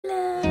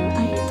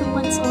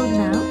months old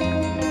now.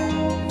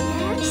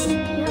 Yes,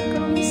 you're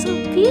growing so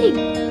big.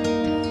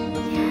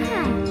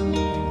 Yeah.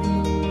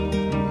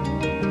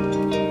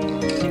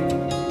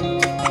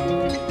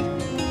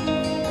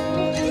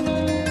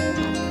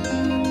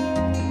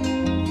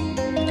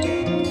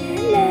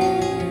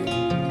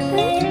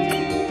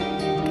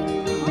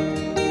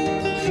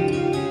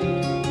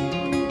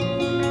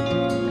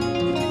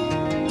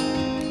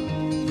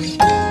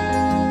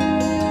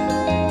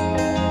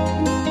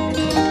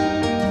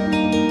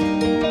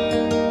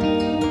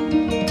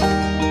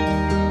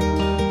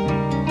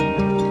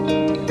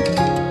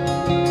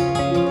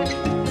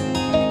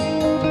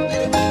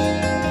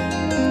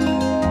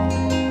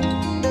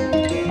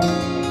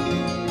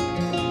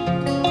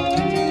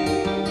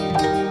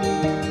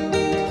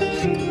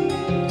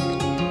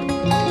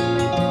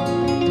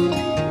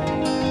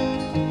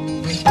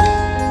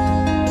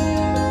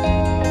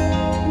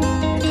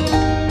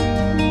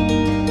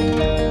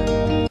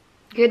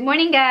 Good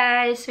morning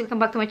guys, welcome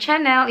back to my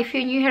channel. If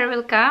you're new here,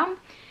 welcome.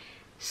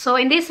 So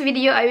in this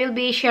video I will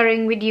be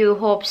sharing with you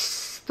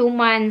Hope's 2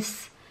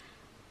 months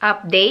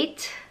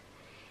update.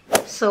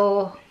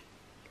 So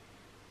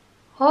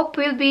Hope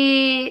will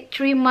be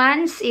 3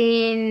 months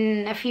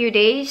in a few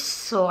days,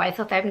 so I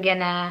thought I'm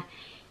gonna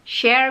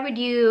share with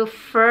you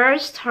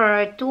first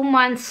her 2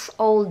 months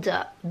old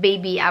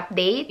baby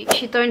update.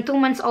 She turned 2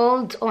 months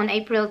old on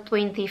April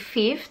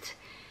 25th.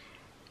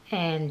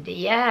 And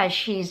yeah,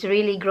 she's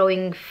really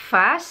growing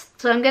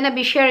fast. So I'm gonna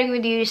be sharing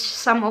with you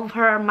some of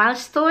her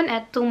milestone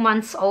at 2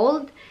 months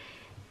old.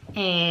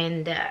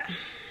 And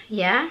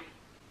yeah.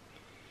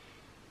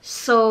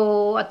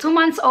 So at 2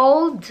 months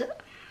old,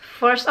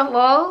 first of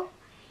all,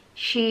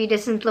 she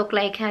doesn't look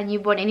like a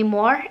newborn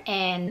anymore.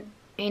 And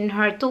in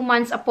her 2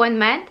 months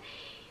appointment,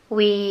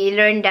 we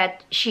learned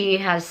that she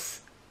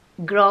has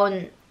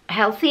grown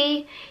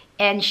healthy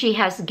and she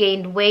has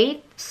gained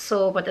weight.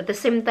 So, but at the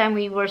same time,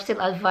 we were still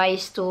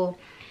advised to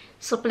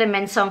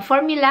supplement some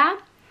formula.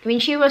 When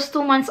she was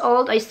 2 months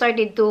old, I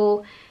started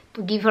to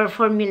give her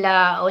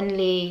formula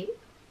only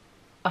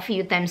a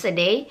few times a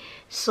day.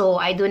 So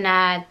I do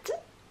not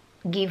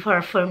give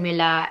her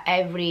formula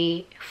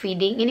every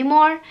feeding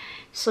anymore.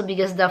 So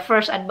because the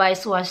first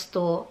advice was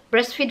to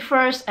breastfeed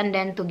first and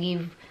then to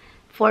give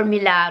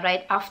formula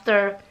right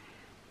after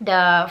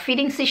the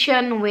feeding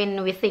session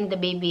when we think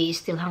the baby is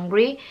still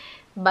hungry.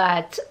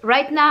 But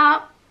right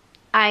now,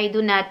 I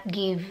do not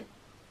give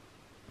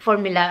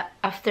formula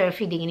after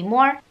feeding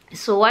anymore.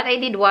 So what I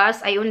did was,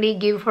 I only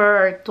give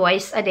her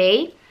twice a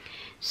day.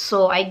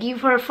 So I give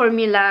her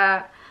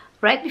formula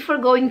right before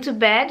going to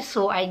bed.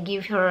 So I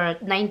give her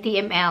 90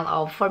 ml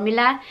of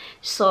formula.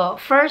 So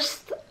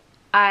first,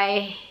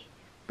 I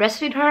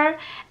breastfeed her.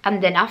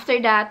 And then after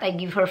that, I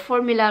give her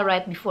formula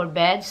right before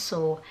bed.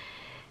 So,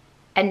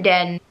 and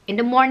then in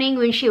the morning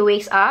when she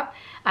wakes up,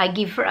 I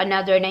give her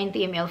another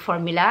 90 ml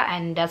formula,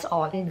 and that's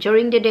all. And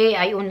during the day,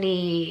 I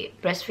only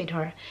breastfeed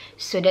her.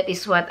 So that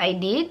is what I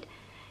did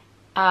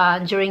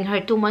during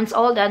her 2 months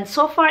old, and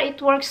so far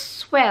it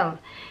works well.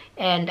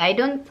 And I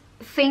don't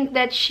think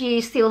that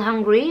she's still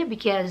hungry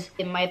because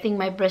I think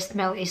my breast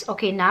milk is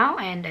okay now,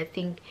 and I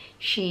think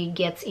she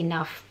gets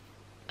enough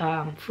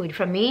food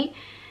from me.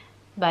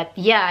 But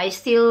yeah, I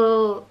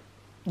still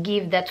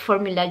give that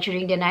formula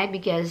during the night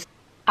because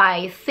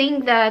I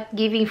think that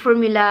giving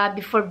formula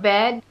before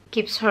bed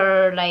keeps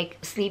her like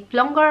sleep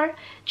longer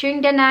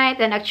during the night.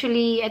 And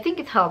actually I think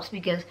it helps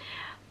because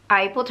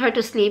I put her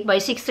to sleep by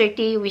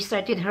 6:30. We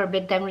started her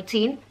bedtime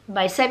routine.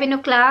 By 7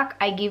 o'clock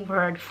I give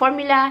her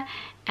formula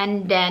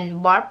and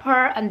then barb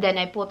her, and then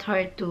I put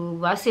her to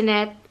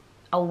bassinet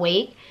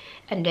awake,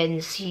 and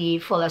then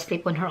she fall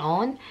asleep on her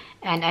own.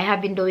 And I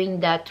have been doing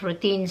that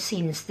routine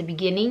since the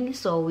beginning,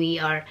 so we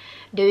are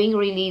doing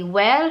really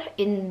well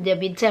in the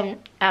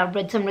bedtime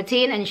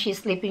routine, and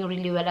she's sleeping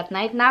really well at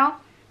night now.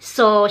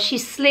 So she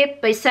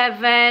sleep by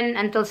 7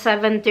 until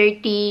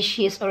 7:30.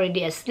 She's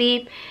already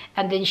asleep,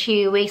 and then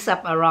she wakes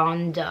up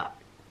around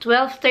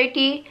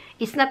 12:30.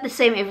 It's not the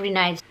same every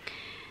night.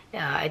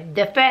 It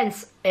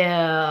depends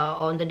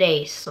on the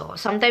day. So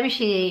sometimes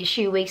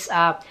she wakes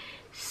up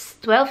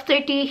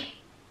 12:30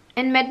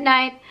 in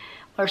midnight,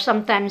 or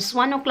sometimes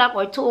 1 o'clock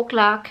or 2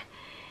 o'clock,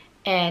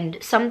 and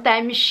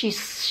sometimes she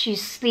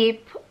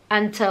sleep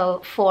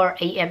until 4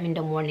 a.m. in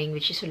the morning,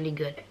 which is really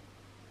good.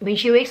 When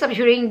she wakes up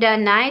during the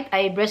night,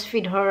 I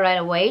breastfeed her right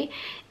away,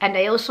 and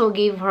I also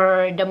give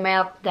her the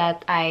milk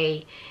that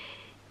I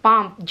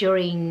pump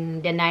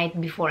during the night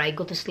before I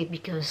go to sleep,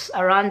 because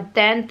around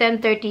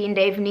 10:30 in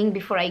the evening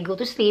before I go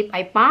to sleep,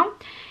 I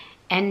pump,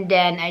 and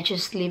then I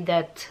just leave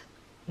that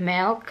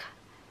milk.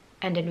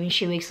 And then when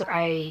she wakes up,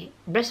 I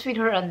breastfeed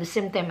her, and at the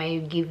same time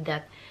I give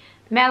that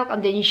milk.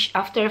 And then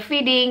after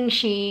feeding,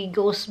 she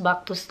goes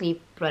back to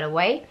sleep right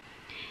away.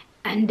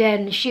 And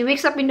then she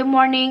wakes up in the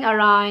morning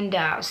around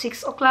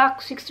 6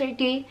 o'clock,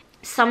 6:30.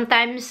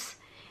 Sometimes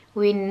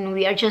when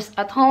we are just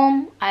at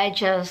home, I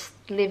just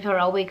leave her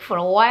awake for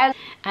a while,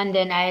 and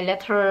then I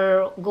let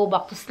her go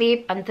back to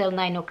sleep until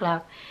 9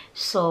 o'clock.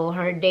 So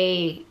her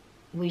day,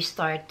 we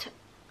start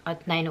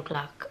at 9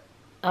 o'clock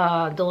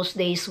those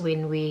days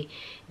when we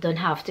don't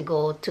have to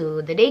go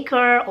to the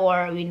daycare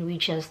or when we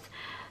just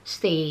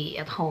stay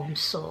at home.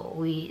 So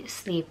we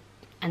sleep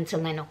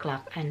until 9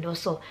 o'clock. And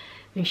also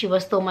when she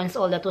was 2 months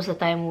old, that was the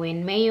time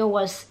when Mayo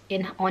was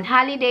on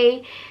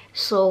holiday,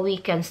 so we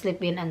can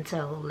sleep in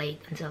until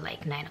late, until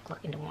like 9 o'clock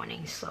in the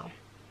morning. So,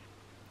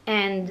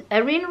 and I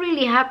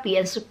really happy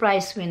and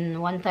surprised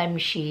when one time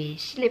she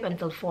slept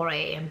until 4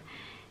 a.m.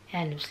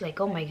 and it was like,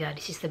 oh my god,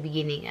 this is the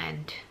beginning,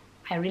 and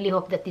I really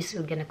hope that this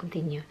will gonna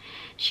continue.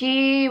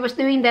 She was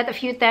doing that a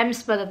few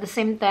times, but at the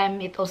same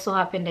time it also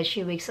happened that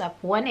she wakes up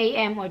 1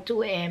 a.m. or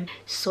 2 a.m.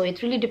 so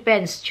it really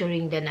depends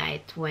during the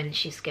night when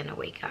she's gonna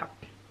wake up.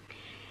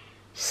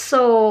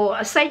 So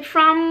aside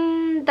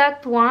from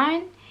that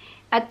one,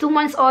 at 2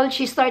 months old,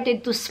 she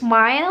started to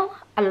smile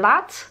a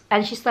lot,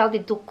 and she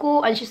started to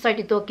coo, and she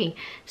started talking.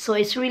 So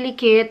it's really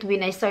cute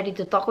when I started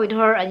to talk with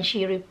her, and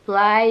she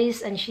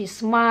replies and she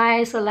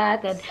smiles a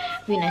lot. And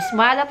when I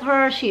smile at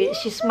her, she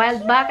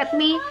smiled back at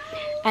me,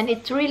 and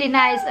it's really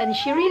nice. And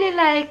she really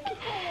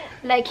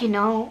like you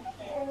know,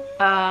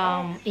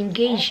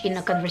 engage in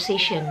a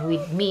conversation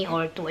with me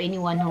or to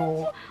anyone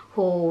who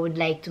would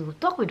like to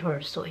talk with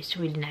her. So it's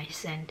really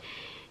nice. And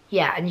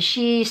yeah, and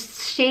she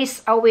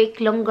stays awake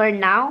longer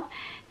now,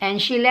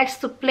 and she likes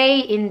to play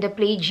in the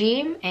play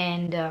gym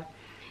and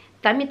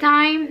tummy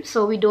time.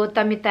 So we do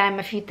tummy time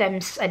a few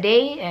times a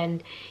day,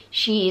 and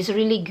she is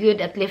really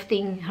good at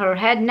lifting her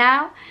head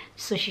now.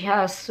 So she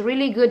has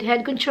really good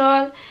head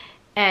control.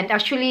 And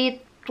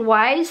actually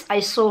twice I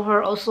saw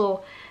her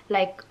also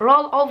like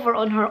roll over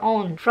on her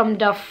own from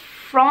the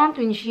front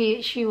when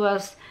she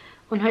was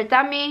on her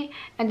tummy,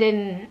 and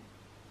then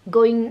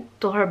going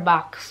to her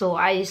back. So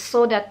I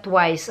saw that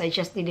twice. I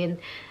just didn't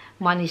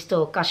manage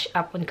to catch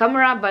up on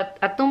camera, but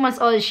at 2 months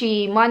old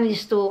she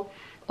managed to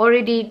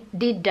already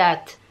did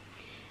that.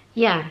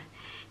 Yeah.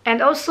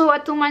 And also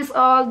at 2 months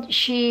old,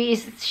 she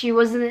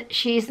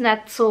is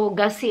not so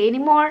gassy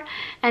anymore.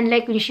 And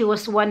like when she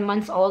was 1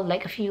 month old,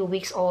 like a few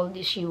weeks old,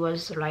 she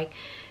was like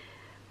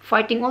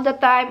fighting all the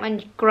time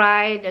and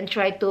cried and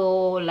tried to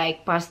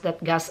like pass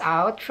that gas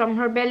out from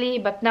her belly.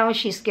 But now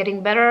she's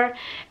getting better,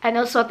 and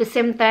also at the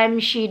same time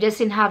she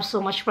doesn't have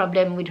so much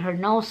problem with her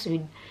nose,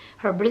 with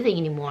her breathing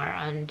anymore.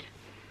 And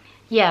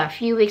yeah,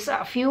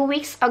 a few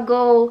weeks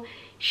ago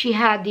she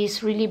had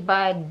this really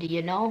bad,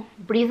 you know,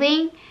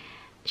 breathing.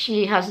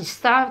 She has this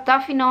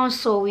stuffy nose,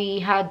 so we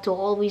had to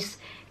always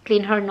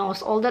clean her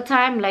nose all the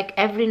time. Like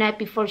every night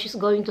before she's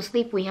going to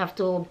sleep, we have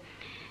to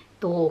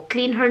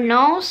clean her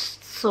nose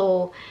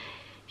so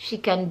she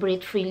can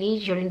breathe freely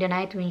during the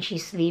night when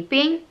she's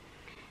sleeping.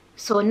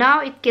 So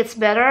now it gets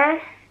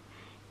better,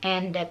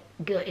 and that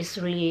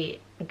is really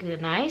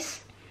good,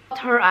 nice.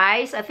 Her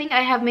eyes, I think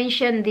I have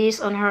mentioned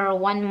this on her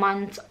 1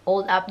 month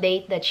old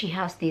update, that she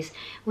has this,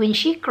 when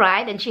she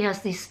cried and she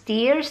has these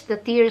tears, the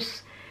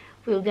tears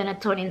will gonna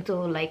turn into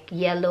like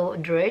yellow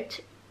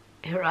dirt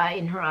in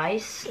her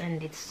eyes,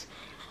 and it's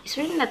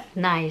really not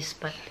nice.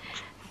 But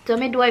the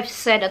midwife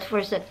said at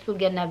first that it's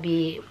gonna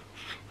be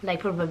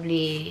like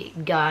probably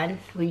gone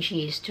when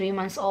she is 3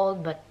 months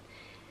old, but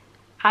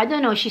I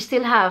don't know, she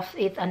still have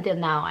it until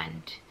now.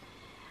 And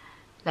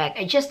like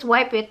I just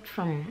wipe it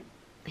from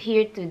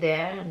here to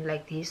there, and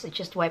like this I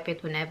just wipe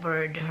it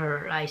whenever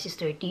her eyes is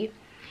dirty.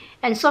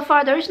 And so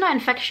far there is no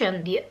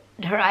infection.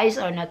 Her eyes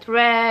are not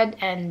red,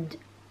 and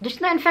there's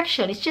no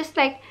infection. It's just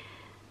like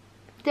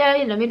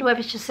the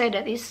midwife just said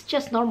that it's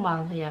just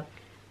normal. Yeah.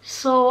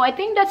 So I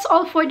think that's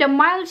all for the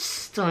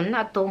milestone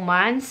at 2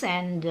 months.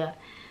 And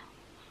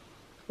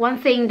one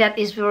thing that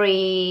is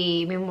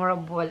very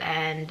memorable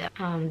and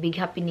big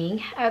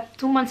happening at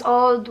 2 months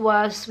old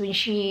was when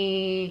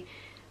she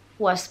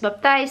was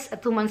baptized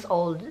at 2 months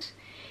old.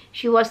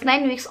 She was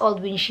 9 weeks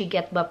old when she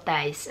got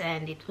baptized,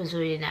 and it was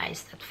really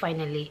nice that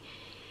finally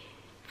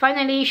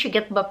she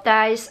got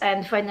baptized,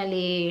 and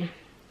finally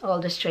all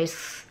the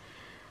stress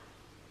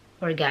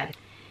were gone.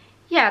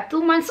 Yeah,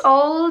 2 months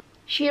old,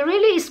 she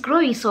really is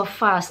growing so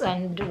fast.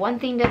 And one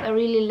thing that I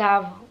really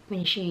love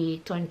when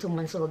she turned 2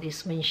 months old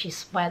is when she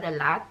smiled a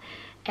lot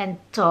and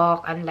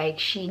talked, and like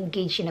she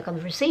engaged in a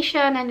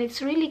conversation, and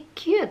it's really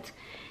cute.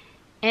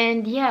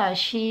 And yeah,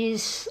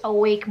 she's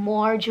awake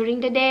more during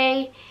the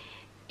day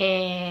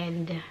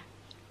and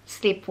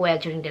sleep well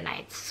during the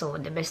night. So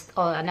the best,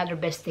 another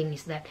best thing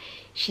is that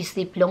she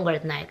sleep longer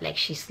at night. Like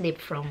she sleep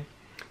from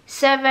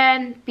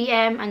 7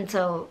 p.m.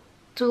 until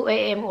 2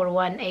 a.m. or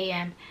 1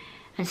 a.m.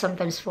 and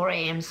sometimes 4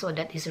 a.m. So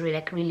that is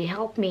really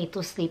helped me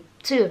to sleep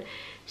too.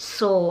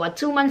 So at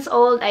 2 months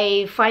old,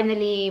 I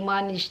finally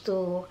managed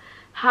to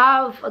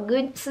have a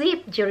good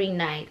sleep during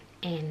night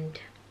and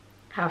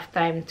have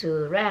time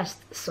to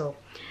rest. So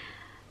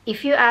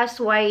if you ask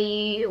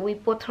why we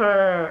put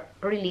her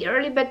really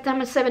early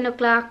bedtime at 7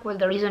 o'clock, well,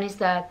 the reason is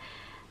that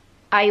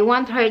I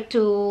want her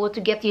to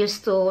get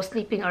used to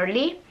sleeping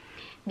early,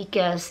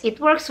 because it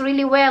works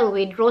really well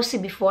with Rosie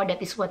before.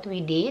 That is what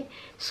we did.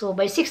 So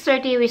by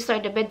 6:30 we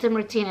start the bedtime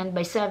routine, and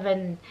by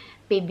 7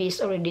 baby is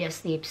already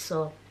asleep.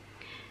 So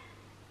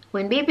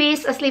when baby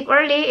is asleep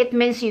early, it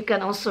means you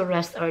can also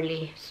rest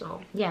early.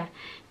 So yeah,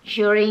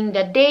 during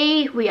the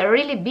day we are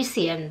really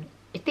busy, and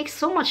it takes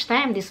so much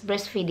time, this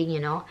breastfeeding, you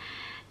know.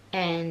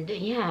 And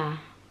yeah,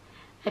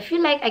 I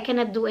feel like I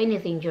cannot do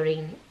anything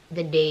during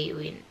the day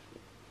when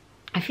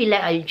I feel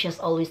like I just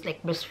always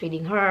like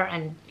breastfeeding her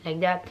and like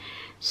that.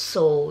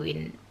 So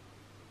when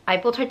I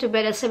put her to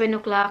bed at 7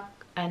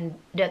 o'clock, and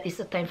that is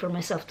the time for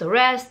myself to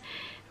rest,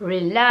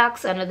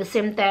 relax, and at the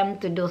same time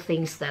to do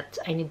things that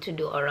I need to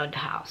do around the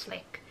house,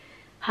 like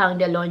hang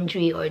the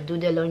laundry or do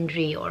the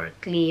laundry or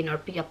clean or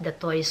pick up the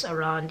toys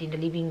around in the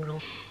living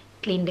room,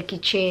 clean the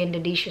kitchen, the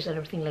dishes and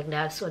everything like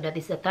that. So that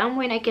is the time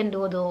when I can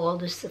do all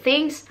those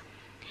things.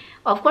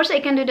 Of course I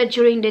can do that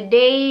during the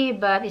day,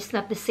 but it's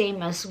not the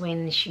same as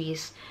when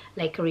she's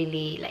like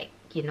really like,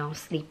 you know,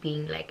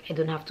 sleeping. Like I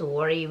don't have to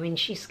worry when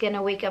she's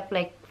gonna wake up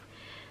like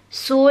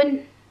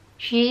soon.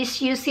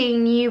 She's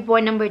using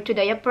newborn number 2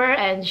 diaper,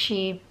 and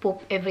she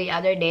poop every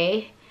other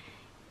day,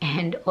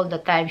 and all the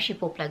time she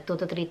poop like 2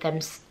 to 3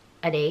 times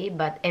a day,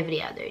 but every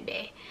other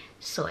day.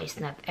 So it's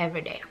not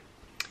every day,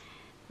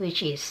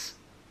 which is,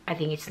 I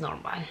think it's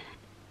normal.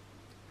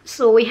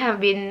 So we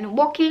have been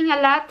walking a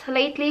lot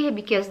lately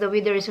because the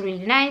weather is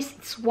really nice.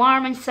 It's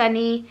warm and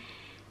sunny,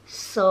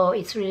 so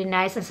it's really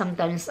nice. And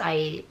sometimes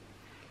I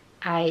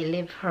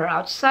leave her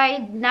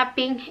outside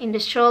napping in the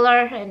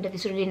stroller, and that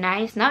is really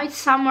nice. Now it's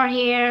summer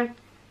here,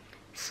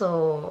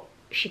 so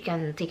she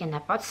can take a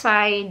nap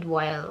outside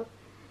while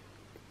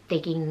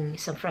taking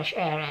some fresh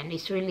air, and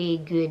it's really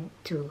good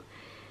to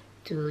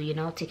you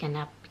know, take a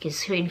nap,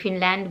 because here in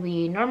Finland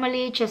we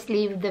normally just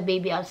leave the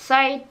baby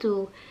outside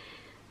to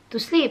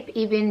sleep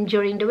even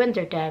during the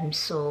winter time.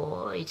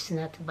 So it's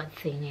not a bad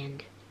thing,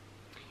 and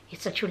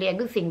it's actually a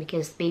good thing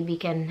because baby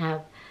can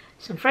have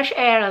some fresh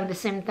air, and at the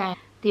same time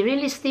they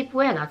really sleep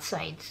well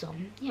outside. So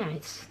yeah,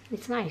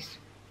 it's nice.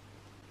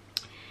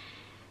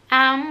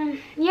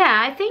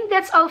 Yeah, I think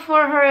that's all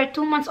for her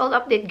 2 months old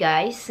update,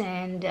 guys,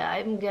 and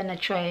I'm gonna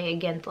try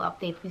again to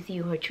update with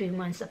you her 3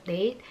 months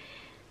update.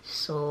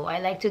 So I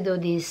like to do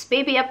this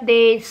baby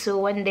update, so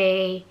one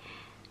day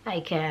I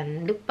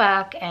can look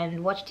back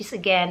and watch this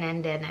again,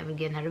 and then I'm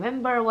gonna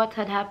remember what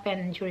had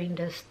happened during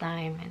this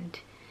time. And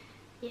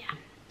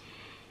yeah,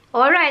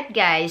 alright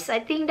guys, I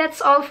think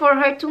that's all for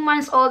her 2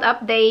 months old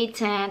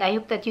update, and I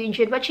hope that you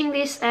enjoyed watching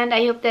this, and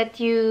I hope that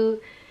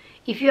you,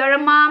 if you are a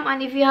mom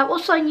and if you have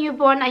also a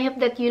newborn, I hope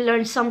that you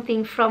learned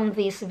something from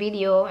this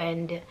video,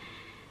 and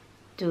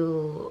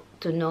to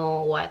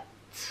know what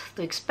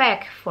to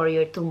expect for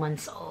your 2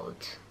 months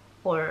old,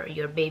 or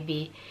your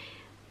baby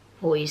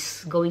who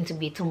is going to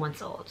be 2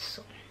 months old.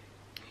 So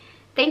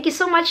thank you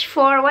so much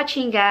for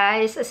watching,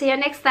 guys. I'll see you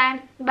next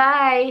time.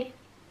 Bye.